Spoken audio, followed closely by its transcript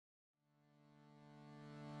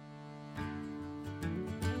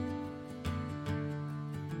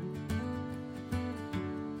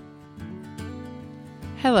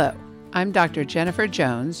Hello, I'm Dr. Jennifer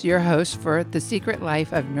Jones, your host for The Secret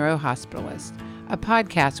Life of Neurohospitalist, a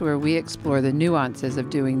podcast where we explore the nuances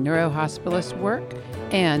of doing neurohospitalist work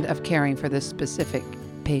and of caring for this specific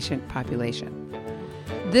patient population.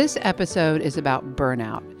 This episode is about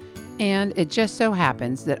burnout, and it just so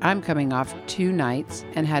happens that I'm coming off 2 nights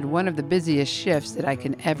and had one of the busiest shifts that I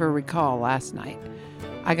can ever recall last night.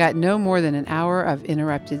 I got no more than an hour of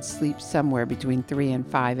interrupted sleep somewhere between 3 and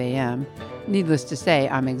 5 a.m. Needless to say,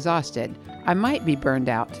 I'm exhausted. I might be burned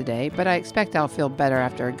out today, but I expect I'll feel better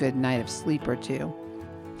after a good night of sleep or two.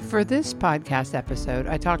 For this podcast episode,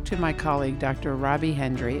 I talked to my colleague, Dr. Robby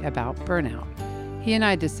Hendry, about burnout. He and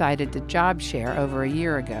I decided to job share over a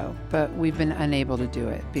year ago, but we've been unable to do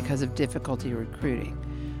it because of difficulty recruiting.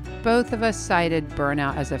 Both of us cited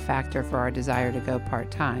burnout as a factor for our desire to go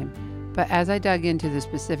part-time, but as I dug into the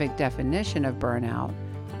specific definition of burnout,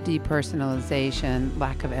 depersonalization,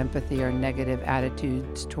 lack of empathy or negative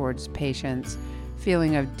attitudes towards patients,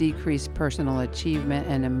 feeling of decreased personal achievement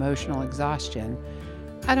and emotional exhaustion,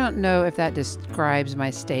 I don't know if that describes my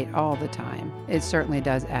state all the time. It certainly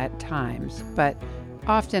does at times, but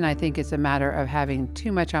often I think it's a matter of having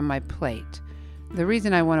too much on my plate. The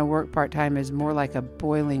reason I want to work part-time is more like a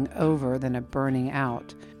boiling over than a burning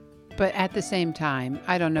out. But at the same time,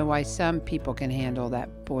 I don't know why some people can handle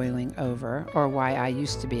that boiling over or why I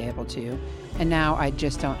used to be able to, and now I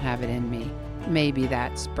just don't have it in me. Maybe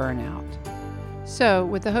that's burnout. So,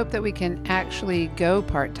 with the hope that we can actually go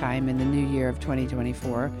part-time in the new year of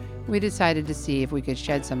 2024, we decided to see if we could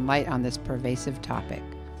shed some light on this pervasive topic.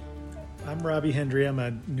 I'm Robby Hendry. I'm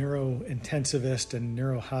a neurointensivist and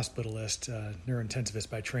neurohospitalist,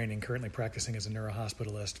 neurointensivist by training, currently practicing as a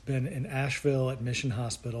neurohospitalist. Been in Asheville at Mission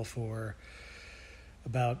Hospital for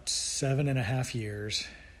about 7.5 years.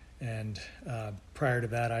 And prior to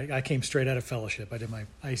that, I came straight out of fellowship. I did my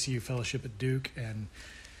ICU fellowship at Duke and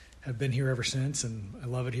have been here ever since. And I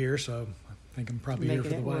love it here, so I think I'm probably here for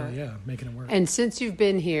the while. Yeah, making it work. And since you've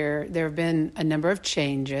been here, there have been a number of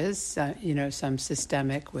changes, some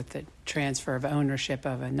systemic with the transfer of ownership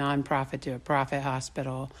of a nonprofit to a profit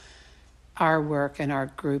hospital. Our work and our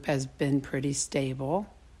group has been pretty stable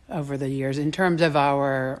over the years in terms of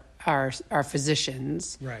our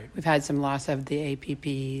physicians. Right. We've had some loss of the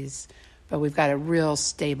APPs, but we've got a real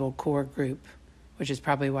stable core group, which is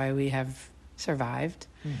probably why we have survived.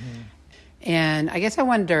 Mm-hmm. And I guess I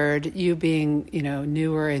wondered, you being,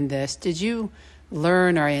 newer in this, did you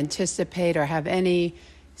learn or anticipate or have any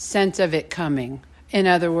sense of it coming? In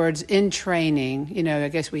other words, in training, I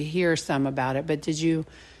guess we hear some about it, but did you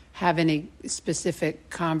have any specific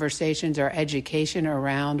conversations or education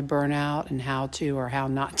around burnout and how to or how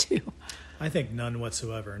not to? I think none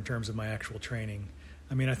whatsoever in terms of my actual training.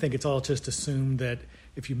 I mean, I think it's all just assumed that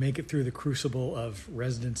if you make it through the crucible of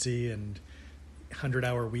residency and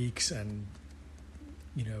 100-hour weeks and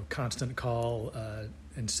constant call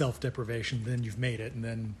and self-deprivation, then you've made it, and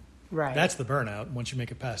then right. That's the burnout. Once you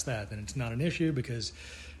make it past that, then it's not an issue because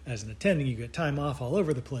as an attending you get time off all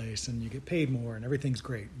over the place and you get paid more and everything's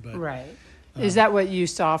great. But right. Is that what you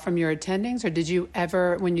saw from your attendings, or did you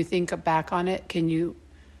ever, when you think back on it, can you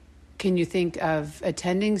think of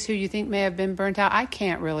attendings who you think may have been burnt out? I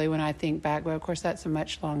can't really when I think back, but of course that's a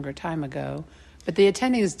much longer time ago. But the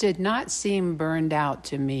attendings did not seem burned out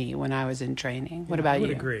to me when I was in training. What about you?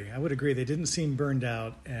 I would agree. They didn't seem burned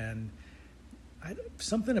out, and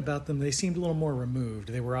something about them, they seemed a little more removed.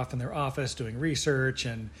 They were off in their office doing research,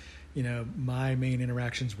 and my main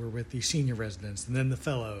interactions were with the senior residents and then the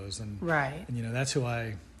fellows, and right. And that's who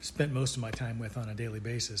I spent most of my time with on a daily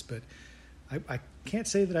basis. But I can't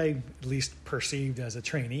say that I at least perceived as a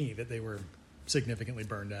trainee that they were significantly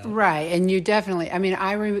burned out. Right, and you definitely,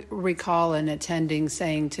 I recall an attending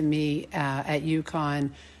saying to me at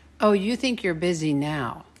UConn, "Oh, you think you're busy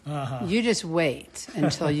now. Uh-huh. You just wait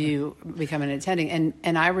until you become an attending."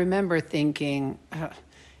 And I remember thinking,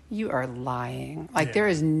 you are lying. There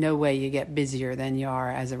is no way you get busier than you are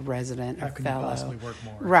as a resident or fellow. How can you possibly work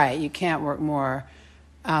more? Right, you can't work more.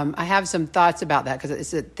 I have some thoughts about that because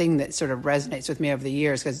it's a thing that sort of resonates with me over the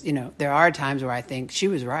years because, there are times where I think she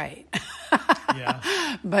was right. Yeah.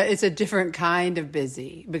 But it's a different kind of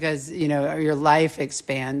busy because, your life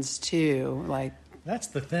expands too. That's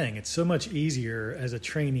the thing. It's so much easier as a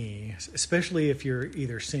trainee, especially if you're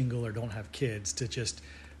either single or don't have kids, to just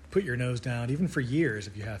put your nose down, even for years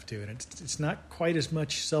if you have to. And it's not quite as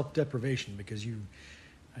much self-deprivation because you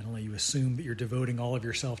assume that you're devoting all of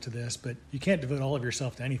yourself to this, but you can't devote all of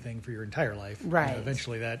yourself to anything for your entire life. Right.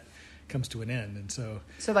 Eventually that comes to an end. And so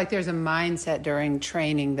there's a mindset during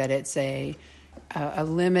training that it's a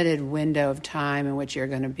limited window of time in which you're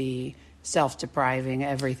going to be self-depriving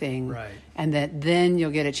everything. Right. And that then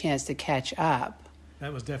you'll get a chance to catch up.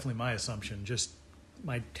 That was definitely my assumption. Just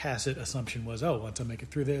my tacit assumption was, once I make it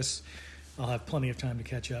through this, I'll have plenty of time to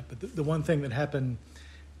catch up. But the one thing that happened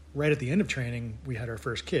right at the end of training, we had our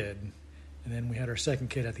first kid, and then we had our second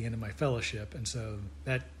kid at the end of my fellowship. And so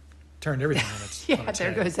that turned everything on its on its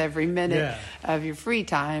there head. goes every minute of your free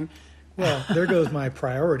time. Well, there goes my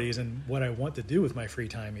priorities and what I want to do with my free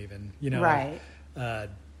time even. Right.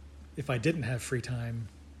 If I didn't have free time,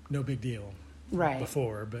 no big deal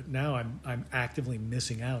before. But now I'm actively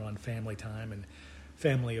missing out on family time and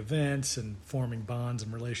family events and forming bonds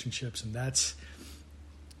and relationships. And that's,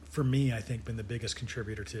 for me, I think, been the biggest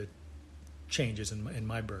contributor to changes in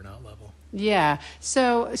my burnout level. Yeah.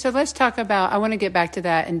 So let's talk about, I want to get back to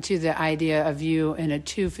that and to the idea of you in a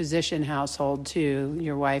 2-physician household too.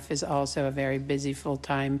 Your wife is also a very busy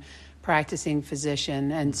full-time practicing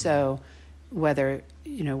physician. And so whether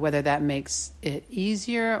that makes it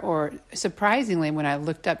easier, or surprisingly, when I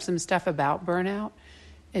looked up some stuff about burnout,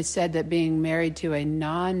 it said that being married to a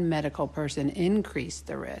non-medical person increased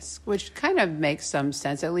the risk, which kind of makes some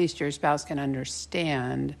sense. At least your spouse can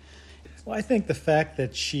understand. Well, I think the fact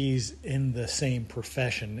that she's in the same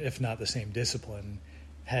profession, if not the same discipline,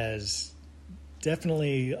 has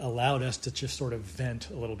definitely allowed us to just sort of vent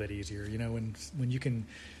a little bit easier. When you can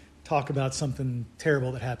talk about something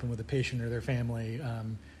terrible that happened with a patient or their family,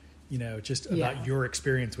 about your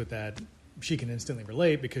experience with that, she can instantly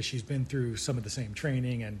relate because she's been through some of the same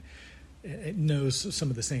training and it knows some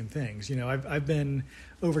of the same things. I've been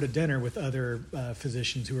over to dinner with other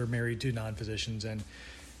physicians who are married to non-physicians, and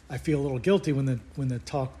I feel a little guilty when the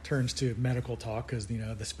talk turns to medical talk, because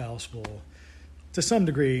the spouse will, to some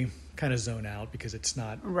degree, kind of zone out because it's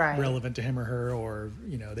not relevant to him or her, or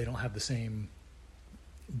they don't have the same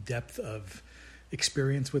depth of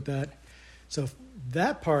experience with that. So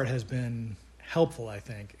that part has been helpful, I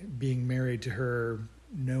think, being married to her,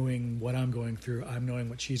 knowing what I'm going through, I'm knowing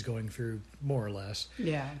what she's going through, more or less.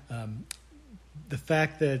 Yeah. The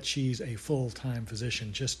fact that she's a full-time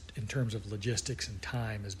physician, just in terms of logistics and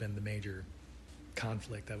time, has been the major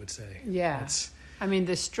conflict, I would say. Yeah. The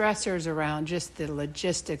stressors around just the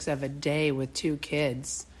logistics of a day with 2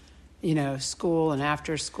 kids, school and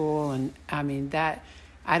after school. And that,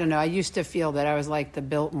 I don't know, I used to feel that I was like the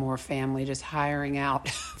Biltmore family, just hiring out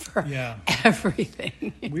for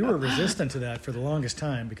everything. We were resistant to that for the longest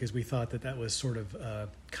time because we thought that was sort of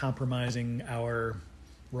compromising our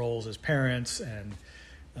roles as parents, and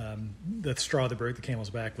the straw that broke the camel's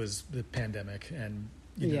back was the pandemic, and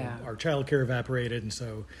our childcare evaporated, and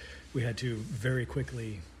so we had to very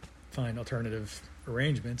quickly find alternative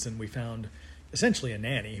arrangements, and we found essentially a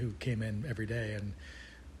nanny who came in every day, and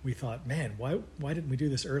we thought, man, why didn't we do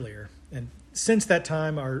this earlier? And since that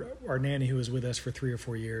time, our nanny, who was with us for 3 or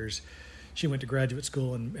 4 years, she went to graduate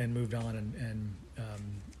school and moved on and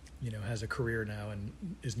has a career now and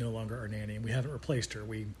is no longer our nanny. And we haven't replaced her.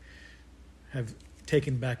 We have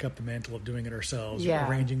taken back up the mantle of doing it ourselves,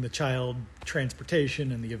 arranging the child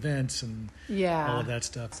transportation and the events and all of that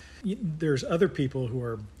stuff. There's other people who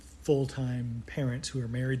are full-time parents who are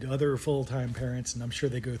married to other full-time parents, and I'm sure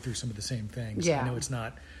they go through some of the same things. I know it's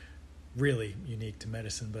not really unique to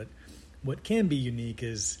medicine, but what can be unique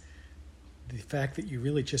is the fact that you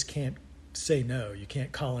really just can't say no. You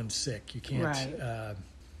can't call in sick. You can't,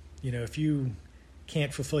 if you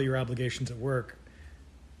can't fulfill your obligations at work,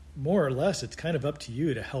 more or less it's kind of up to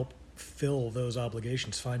you to help fill those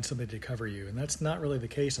obligations, find somebody to cover you. And that's not really the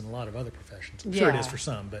case in a lot of other professions. I'm sure it is for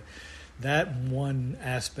some, but that one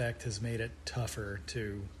aspect has made it tougher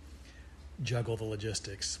to juggle the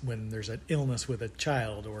logistics when there's an illness with a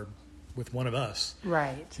child or with one of us.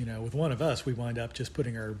 Right. With one of us, we wind up just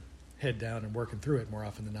putting our head down and working through it more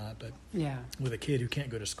often than not. But with a kid who can't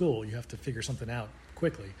go to school, you have to figure something out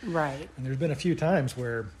quickly. Right. And there's been a few times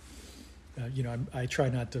where, I try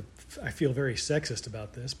not to, I feel very sexist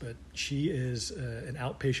about this, but she is an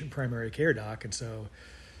outpatient primary care doc, and so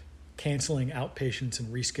canceling outpatients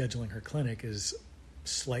and rescheduling her clinic is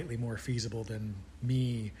slightly more feasible than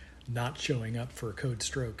me not showing up for code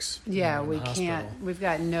strokes. Yeah, we can't. We've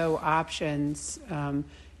got no options. And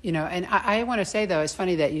I want to say, though, it's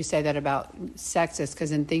funny that you say that about sexist,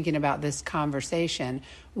 because in thinking about this conversation,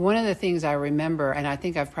 one of the things I remember, and I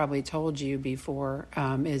think I've probably told you before,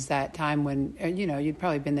 is that time when, you'd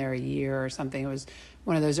probably been there a year or something. It was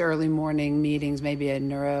one of those early morning meetings, maybe a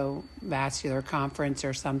neurovascular conference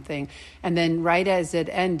or something. And then right as it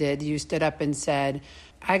ended, you stood up and said,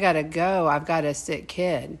 I got to go. I've got a sick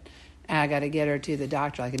kid. And I got to get her to the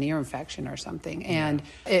doctor, like an ear infection or something. And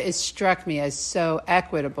it struck me as so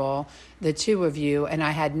equitable, the two of you. And I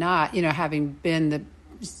had not, having been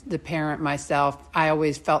the parent myself, I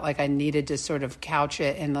always felt like I needed to sort of couch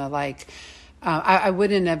it in the I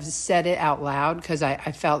wouldn't have said it out loud because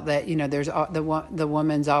I felt that, there's the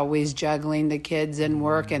woman's always juggling the kids and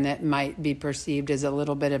work, and it might be perceived as a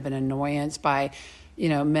little bit of an annoyance by,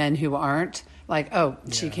 men who aren't.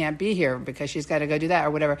 She can't be here because she's got to go do that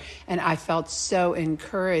or whatever. And I felt so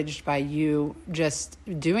encouraged by you just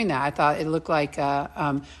doing that. I thought it looked like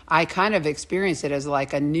I kind of experienced it as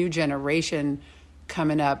like a new generation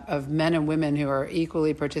coming up of men and women who are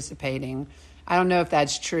equally participating. I don't know if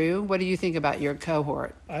that's true. What do you think about your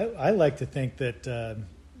cohort? I like to think that,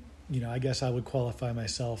 I guess I would qualify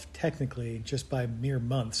myself technically just by mere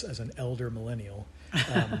months as an elder millennial.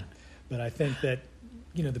 But I think that,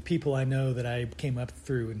 the people I know that I came up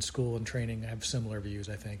through in school and training have similar views,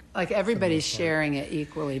 I think. Like everybody's sharing it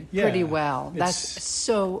equally pretty well. That's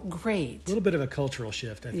so great. A little bit of a cultural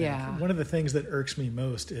shift, I think. Yeah. One of the things that irks me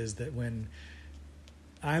most is that when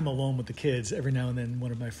I'm alone with the kids, every now and then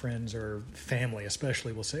one of my friends or family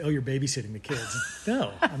especially will say, "Oh, you're babysitting the kids."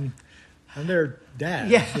 No, I'm their dad.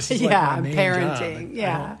 Yeah, this is like my main parenting. Job.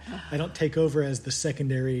 Yeah, I don't take over as the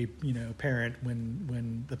secondary, parent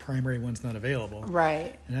when the primary one's not available.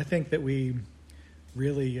 Right. And I think that we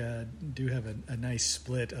really do have a nice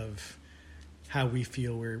split of how we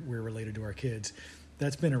feel we're related to our kids.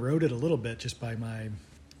 That's been eroded a little bit just by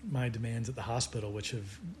my demands at the hospital, which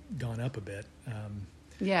have gone up a bit.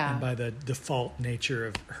 And by the default nature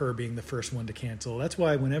of her being the first one to cancel. That's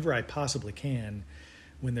why whenever I possibly can,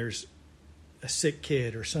 when there's a sick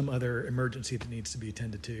kid or some other emergency that needs to be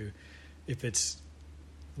attended to, if it's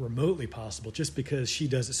remotely possible, just because she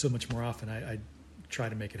does it so much more often, I try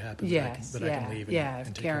to make it happen. Yes, I can leave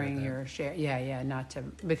and take carrying care of your share. Not to,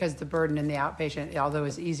 because the burden in the outpatient, although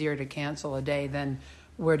it's easier to cancel a day, then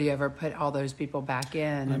where do you ever put all those people back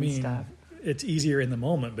in and stuff? It's easier in the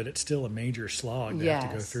moment, but it's still a major slog to have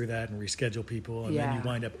to go through that and reschedule people, and then you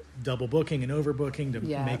wind up double booking and overbooking to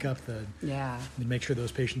make up to make sure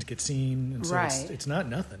those patients get seen. And so it's not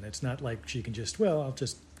nothing. It's not like she can just I'll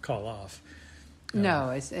just call off. No,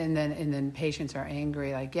 and then patients are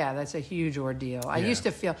angry. That's a huge ordeal. I used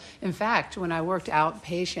to feel, in fact, when I worked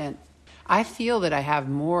outpatient, I feel that I have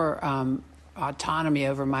more autonomy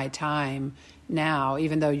over my time now,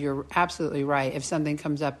 even though you're absolutely right. If something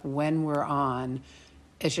comes up when we're on,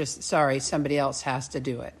 it's just, sorry, somebody else has to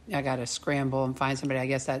do it. I got to scramble and find somebody. I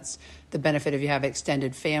guess that's the benefit if you have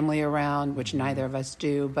extended family around, which neither of us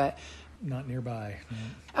do, but not nearby. No.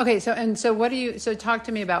 Okay, so talk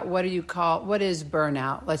to me about what is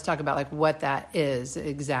burnout? Let's talk about what that is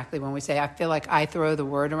exactly. When we say, I feel like I throw the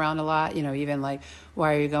word around a lot, even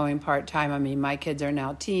why are you going part-time? I mean, my kids are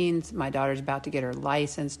now teens. My daughter's about to get her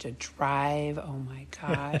license to drive. Oh my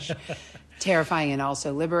gosh. Terrifying and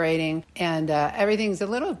also liberating. And everything's a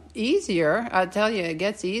little easier. I'll tell you, it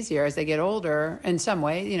gets easier as they get older in some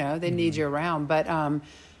way, they need you around.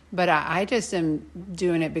 But I just am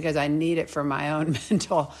doing it because I need it for my own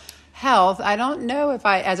mental health. I don't know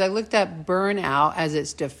as I looked up burnout as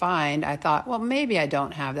it's defined, I thought, well, maybe I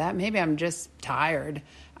don't have that. Maybe I'm just tired.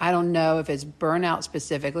 I don't know if it's burnout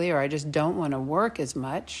specifically, or I just don't want to work as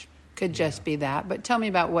much. Could just be that. But tell me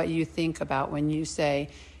about what you think about when you say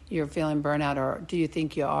you're feeling burnout, or do you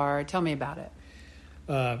think you are? Tell me about it.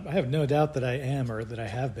 I have no doubt that I am, or that I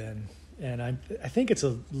have been. And I think it's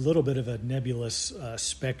a little bit of a nebulous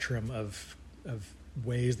spectrum of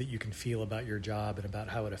ways that you can feel about your job and about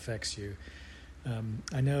how it affects you.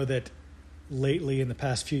 I know that lately, in the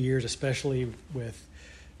past few years, especially with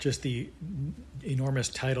just the enormous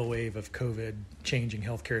tidal wave of COVID changing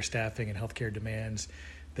healthcare staffing and healthcare demands,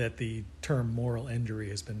 that the term moral injury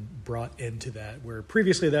has been brought into that, where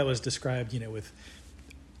previously that was described, with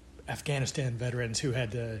Afghanistan veterans who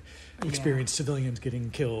had to experience civilians getting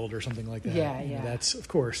killed or something like that. That's, of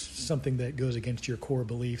course, something that goes against your core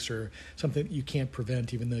beliefs, or something that you can't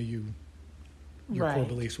prevent, even though your core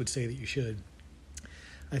beliefs would say that you should.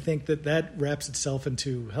 I think that wraps itself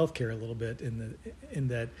into healthcare a little bit in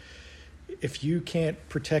that if you can't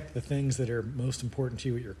protect the things that are most important to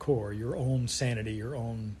you at your core, your own sanity, your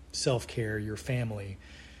own self-care, your family,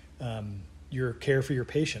 your care for your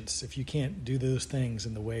patients, if you can't do those things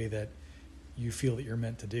in the way that you feel that you're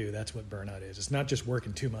meant to do, that's what burnout is. It's not just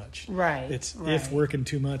working too much. If working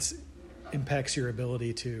too much impacts your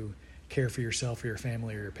ability to care for yourself or your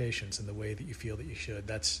family or your patients in the way that you feel that you should,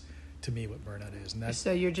 that's, to me, what burnout is. And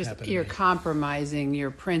so you're compromising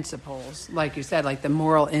your principles, like you said, like the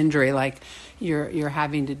moral injury, like you're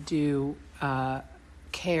having to do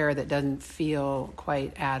care that doesn't feel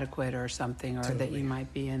quite adequate or something, or Totally. that you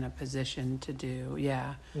might be in a position to do.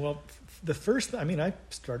 Yeah. Well,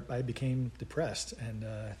 I became depressed, and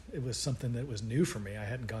it was something that was new for me. I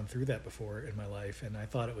hadn't gone through that before in my life, and I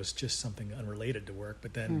thought it was just something unrelated to work.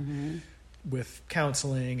 But then with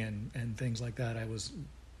counseling and things like that, I was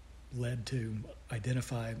led to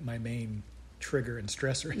identify my main trigger and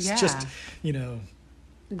stressor. It's just,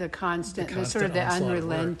 the constant sort of the onslaught of work.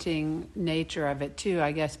 unrelenting nature of it too,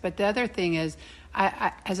 I guess. But the other thing is,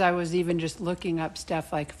 I as I was even just looking up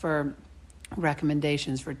stuff like for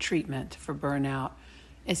recommendations for treatment for burnout,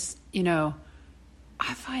 it's,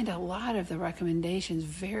 I find a lot of the recommendations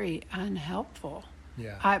very unhelpful.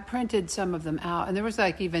 Yeah. I printed some of them out, and there was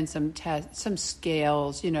like even some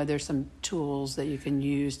scales, there's some tools that you can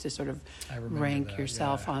use to sort of rank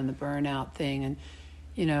yourself on the burnout thing.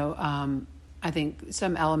 And, I think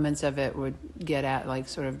some elements of it would get at like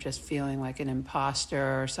sort of just feeling like an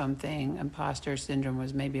imposter or something. Imposter syndrome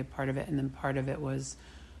was maybe a part of it. And then part of it was,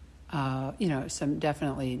 some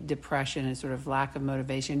definitely depression and sort of lack of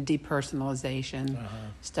motivation, depersonalization,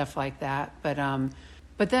 stuff like that.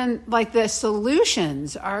 But then, like, the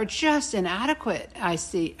solutions are just inadequate. I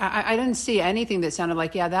didn't see anything that sounded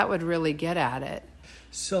like, that would really get at it.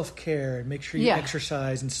 Self-care, and make sure you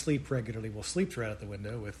exercise and sleep regularly. Well, sleep's right out the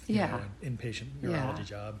window with an inpatient neurology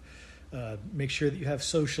job. Make sure that you have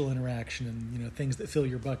social interaction and, things that fill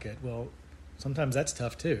your bucket. Well, sometimes that's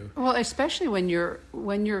tough too. Well, especially when you're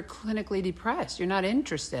clinically depressed. You're not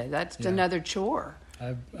interested. That's another chore.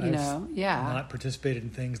 I've not participated in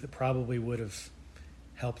things that probably would have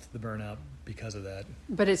helped the burnout because of that.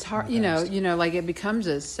 But it's hard, like it becomes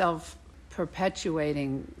a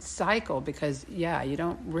self-perpetuating cycle because, you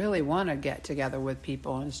don't really want to get together with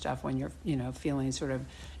people and stuff when you're, feeling sort of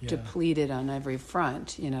depleted on every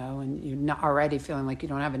front, and you're not already feeling like you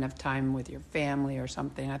don't have enough time with your family or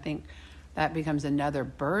something. I think that becomes another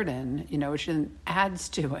burden, which then adds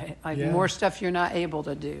to it, like more stuff you're not able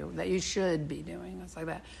to do that you should be doing. It's like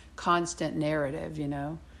that constant narrative,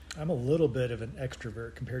 I'm a little bit of an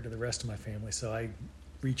extrovert compared to the rest of my family, so I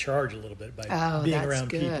recharge a little bit by being around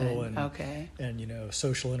people and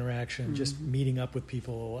social interaction, just meeting up with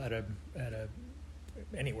people at a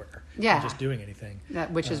anywhere, and just doing anything.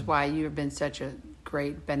 Which is why you've been such a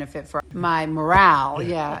great benefit for my morale.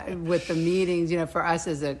 With the meetings, for us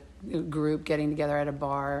as a group getting together at a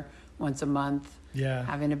bar once a month,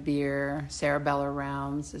 having a beer, cerebellar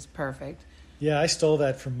rounds is perfect. Yeah, I stole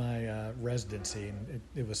that from my residency, and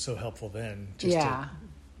it was so helpful then, just to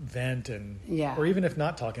vent and, or even if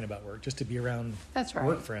not talking about work, just to be around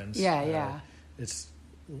work friends. It's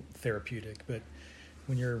therapeutic, but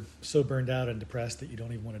when you're so burned out and depressed that you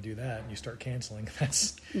don't even want to do that and you start canceling,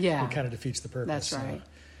 it kind of defeats the purpose. That's right.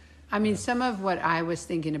 I mean, some of what I was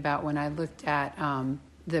thinking about when I looked at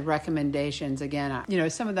the recommendations, again,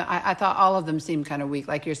 some of them, I thought all of them seemed kind of weak,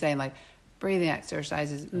 like you're saying, like breathing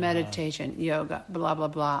exercises, meditation, yoga, blah, blah,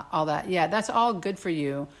 blah, all that. Yeah, that's all good for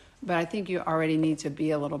you. But I think you already need to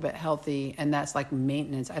be a little bit healthy, and that's like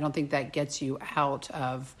maintenance. I don't think that gets you out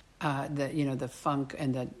of the funk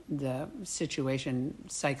and the situation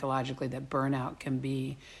psychologically that burnout can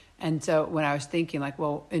be. And so when I was thinking, like,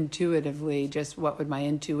 well, intuitively, just what would my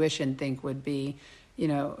intuition think would be,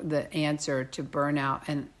 the answer to burnout?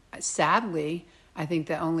 And sadly, I think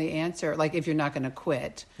the only answer, like if you're not going to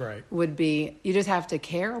quit, would be you just have to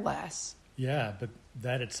care less. Yeah, but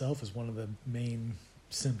that itself is one of the main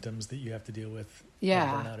symptoms that you have to deal with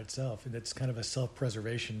burnout itself. And it's kind of a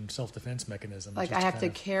self-preservation, self-defense mechanism. Like I have to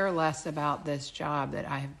care less about this job that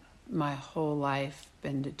I've my whole life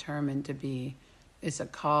been determined to be. It's a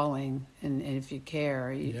calling, and if you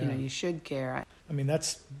care, you should care. I mean,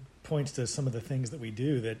 that's points to some of the things that we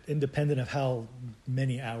do that, independent of how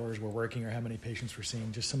many hours we're working or how many patients we're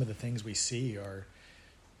seeing, just some of the things we see are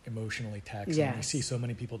emotionally taxing. Yes. We see so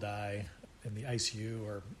many people die in the ICU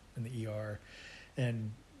or in the ER,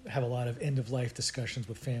 and have a lot of end-of-life discussions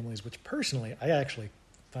with families, which personally I actually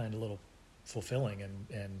find a little fulfilling,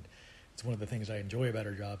 and it's one of the things I enjoy about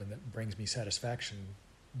our job and that brings me satisfaction.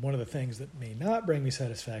 One of the things that may not bring me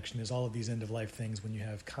satisfaction is all of these end-of-life things when you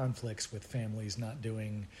have conflicts with families not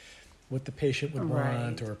doing what the patient would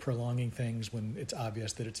want, or prolonging things when it's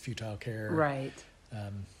obvious that it's futile care. Right.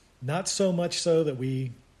 Not so much so that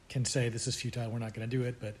we can say this is futile, we're not going to do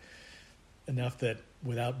it, but enough that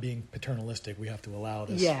without being paternalistic, we have to allow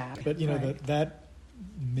this. Yeah. But, that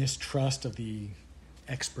mistrust of the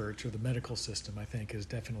experts or the medical system, I think, is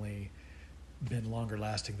definitely been longer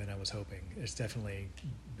lasting than I was hoping. It's definitely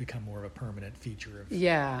become more of a permanent feature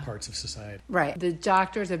of parts of society. Right. The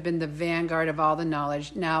doctors have been the vanguard of all the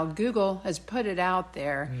knowledge. Now Google has put it out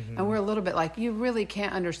there, and we're a little bit like, you really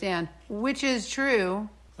can't understand, which is true,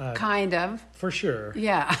 kind of. For sure.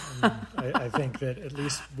 Yeah. I think that at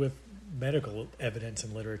least with medical evidence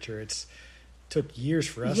and literature, it's took years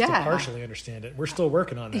for us to partially understand it. We're still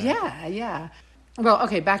working on that. Yeah. Well,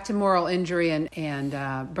 okay, back to moral injury and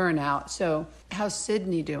burnout. So how's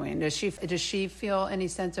Sydney doing? Does she feel any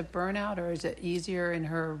sense of burnout, or is it easier in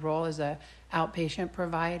her role as a outpatient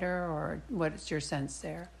provider, or what's your sense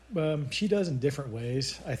there? She does in different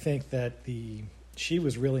ways. I think that she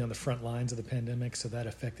was really on the front lines of the pandemic, so that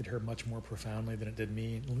affected her much more profoundly than it did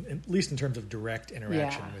me, at least in terms of direct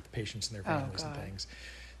interaction with patients and their families and things.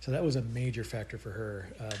 So that was a major factor for her.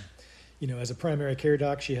 As a primary care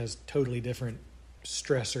doc, she has totally different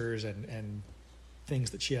stressors and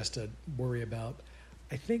things that she has to worry about.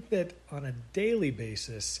 I think that on a daily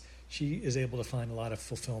basis, she is able to find a lot of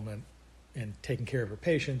fulfillment in taking care of her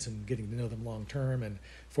patients and getting to know them long term and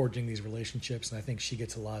forging these relationships. And I think she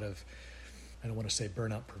gets a lot of, I don't want to say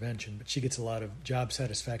burnout prevention, but she gets a lot of job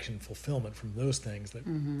satisfaction and fulfillment from those things that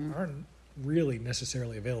aren't really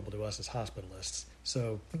necessarily available to us as hospitalists.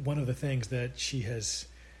 So one of the things that she has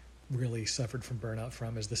really suffered from burnout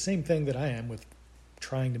from is the same thing that I am with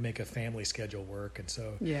trying to make a family schedule work. And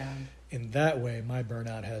so in that way, my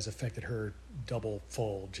burnout has affected her double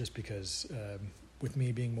fold, just because with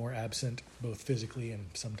me being more absent, both physically and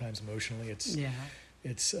sometimes emotionally,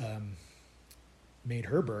 it's made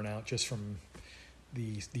her burnout just from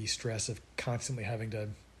the stress of constantly having to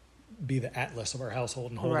be the atlas of our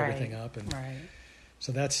household and hold everything up. And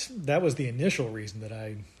so that was the initial reason that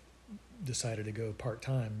I decided to go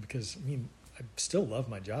part-time, because I still love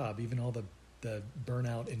my job, even all the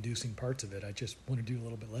burnout inducing parts of it. I just want to do a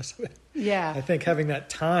little bit less of it. I think having that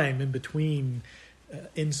time in between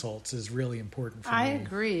insults is really important for me. I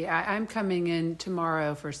agree. I'm coming in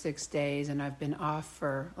tomorrow for 6 days, and I've been off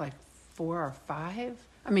for like 4 or 5.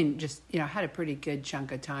 I mean, just, I had a pretty good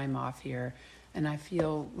chunk of time off here, and I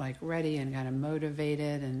feel like ready and kind of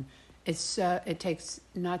motivated, and it takes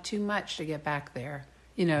not too much to get back there,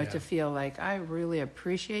 to feel like I really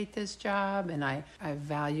appreciate this job and I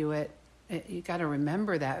value it. You got to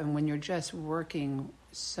remember that. And when you're just working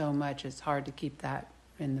so much, it's hard to keep that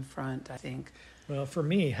in the front, I think. Well, for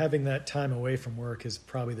me, having that time away from work is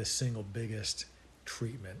probably the single biggest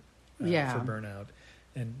treatment for burnout.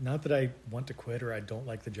 And not that I want to quit or I don't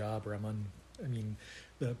like the job or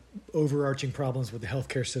the overarching problems with the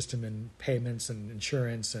healthcare system and payments and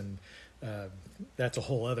insurance, and that's a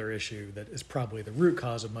whole other issue that is probably the root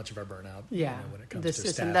cause of much of our burnout. When it comes to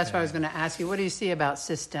system. staffing. That's what I was going to ask you. What do you see about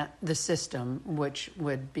the system, which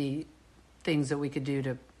would be things that we could do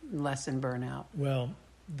to lessen burnout? Well,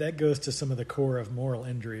 that goes to some of the core of moral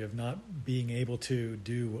injury, of not being able to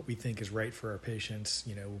do what we think is right for our patients.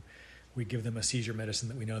 We give them a seizure medicine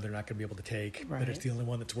that we know they're not going to be able to take, but it's the only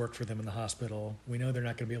one that's worked for them in the hospital. We know they're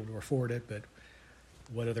not going to be able to afford it, but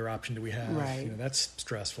what other option do we have? That's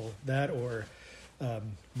stressful. That, or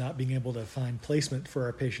not being able to find placement for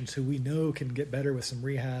our patients who we know can get better with some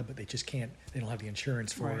rehab, but they just can't. They don't have the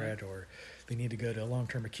insurance for it, or they need to go to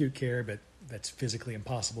long-term acute care, but that's physically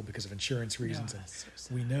impossible because of insurance reasons.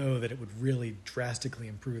 And we know that it would really drastically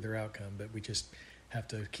improve their outcome, but we just have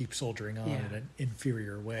to keep soldiering on in an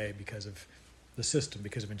inferior way because of the system,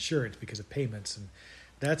 because of insurance, because of payments, and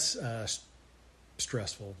that's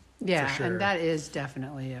stressful. Yeah, for sure. And that is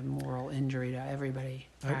definitely a moral injury to everybody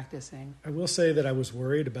practicing. I will say that I was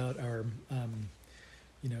worried about our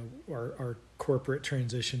corporate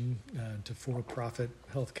transition to for-profit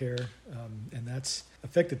healthcare, and that's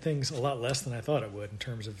affected things a lot less than I thought it would in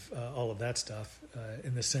terms of all of that stuff,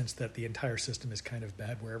 in the sense that the entire system is kind of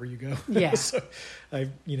bad wherever you go. Yeah. So I,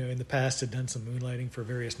 in the past had done some moonlighting for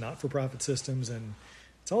various not-for-profit systems, and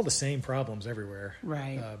it's all the same problems everywhere.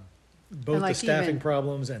 Right. Both the staffing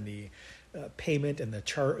problems and the payment and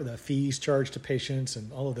the fees charged to patients,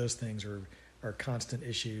 and all of those things are constant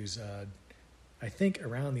issues. I think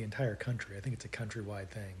around the entire country. I think it's a countrywide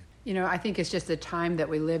thing. I think it's just the time that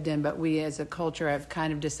we lived in, but we as a culture have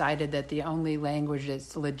kind of decided that the only language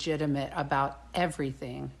that's legitimate about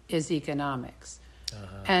everything is economics.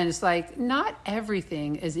 And it's like, not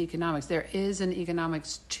everything is economics. There is an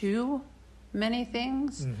economics to many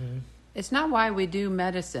things. It's not why we do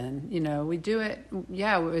medicine. We do it.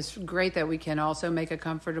 Yeah, it's great that we can also make a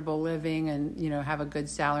comfortable living and, have a good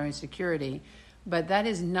salary and security. But that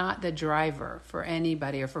is not the driver for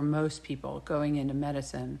anybody or for most people going into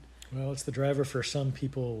medicine. Well, it's the driver for some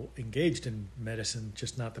people engaged in medicine,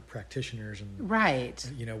 just not the practitioners. And Right.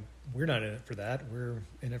 We're not in it for that. We're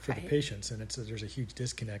in it for the Right. patients, and there's a huge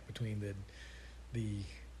disconnect between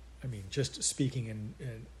just speaking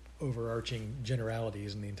in overarching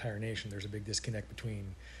generalities in the entire nation. There's a big disconnect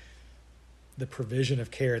between the provision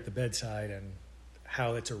of care at the bedside and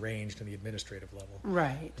how it's arranged in the administrative level.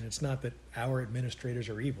 Right. And it's not that our administrators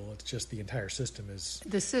are evil. It's just the entire system is.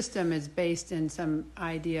 The system is based in some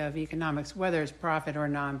idea of economics, whether it's profit or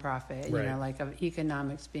nonprofit, Right. like of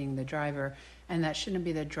economics being the driver. And that shouldn't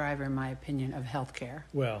be the driver, in my opinion, of healthcare.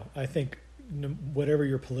 Well, I think whatever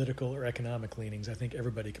your political or economic leanings, I think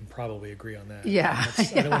everybody can probably agree on that. Yeah. I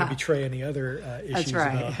don't want to betray any other issues That's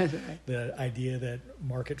right. about That's right. the idea that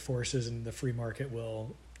market forces and the free market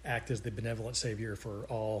will act as the benevolent savior for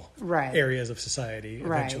all Right. areas of society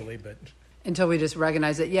Right. eventually. But Until we just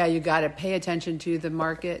recognize that, you got to pay attention to the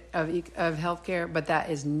market of healthcare, but that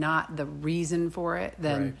is not the reason for it.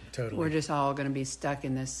 Then Right, totally. we're just all going to be stuck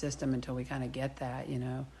in this system until we kind of get that,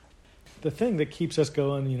 the thing that keeps us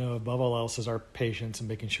going, above all else, is our patients and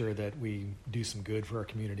making sure that we do some good for our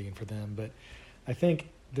community and for them. But I think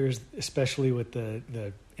there's, especially with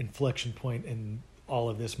the inflection point in all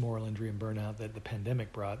of this moral injury and burnout that the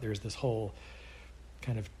pandemic brought, there's this whole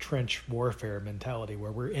kind of trench warfare mentality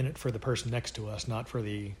where we're in it for the person next to us, not for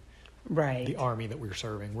the Right. army that we're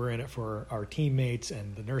serving. We're in it for our teammates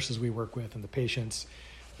and the nurses we work with and the patients.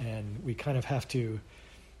 And we kind of have to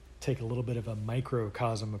take a little bit of a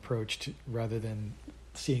microcosm approach rather than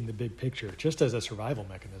seeing the big picture, just as a survival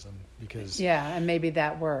mechanism, because and maybe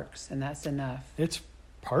that works, and that's enough. it's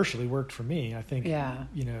partially worked for me. I think, Yeah.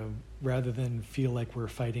 Rather than feel like we're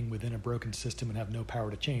fighting within a broken system and have no power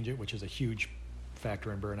to change it, which is a huge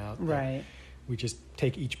factor in burnout. Right. We just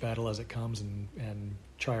take each battle as it comes and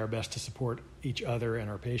try our best to support each other and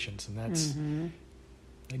our patients. And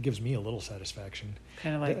that gives me a little satisfaction.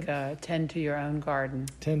 Kind of like tend to your own garden.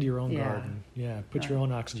 Tend to your own Yeah. garden. Yeah. Put your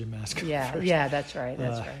own oxygen mask on Yeah. first. Yeah, that's right.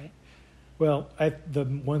 That's right. Well, the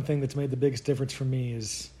one thing that's made the biggest difference for me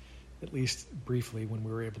is, at least briefly, when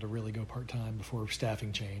we were able to really go part-time before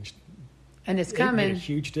staffing changed. And it's It coming. made a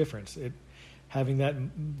huge difference. Having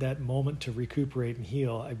that moment to recuperate and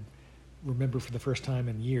heal, I remember for the first time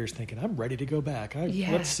in years thinking, I'm ready to go back.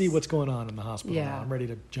 Let's see what's going on in the hospital Yeah. now. I'm ready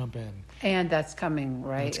to jump in. And that's coming,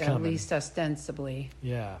 right? It's At coming. least ostensibly.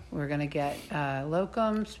 Yeah. We're going to get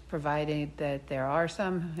locums, provided that there are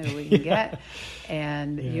some who we can get.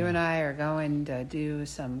 And you and I are going to do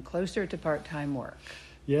some closer to part-time work.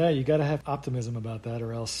 Yeah, you got to have optimism about that,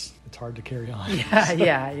 or else it's hard to carry on.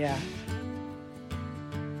 Yeah.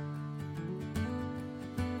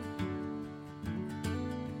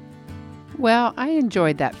 Well, I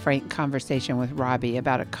enjoyed that frank conversation with Robby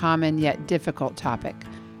about a common yet difficult topic.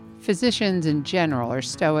 Physicians in general are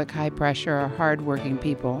stoic, high-pressure, or hard-working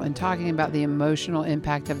people, and talking about the emotional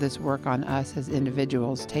impact of this work on us as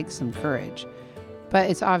individuals takes some courage. But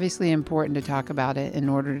it's obviously important to talk about it in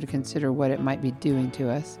order to consider what it might be doing to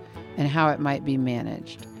us and how it might be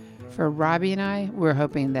managed. For Robby and I, we're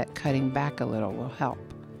hoping that cutting back a little will help.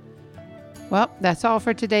 Well, that's all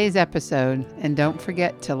for today's episode, and don't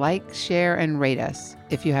forget to like, share, and rate us.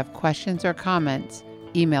 If you have questions or comments,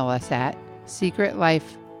 email us at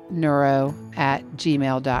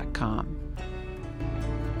secretlifeneuro@gmail.com.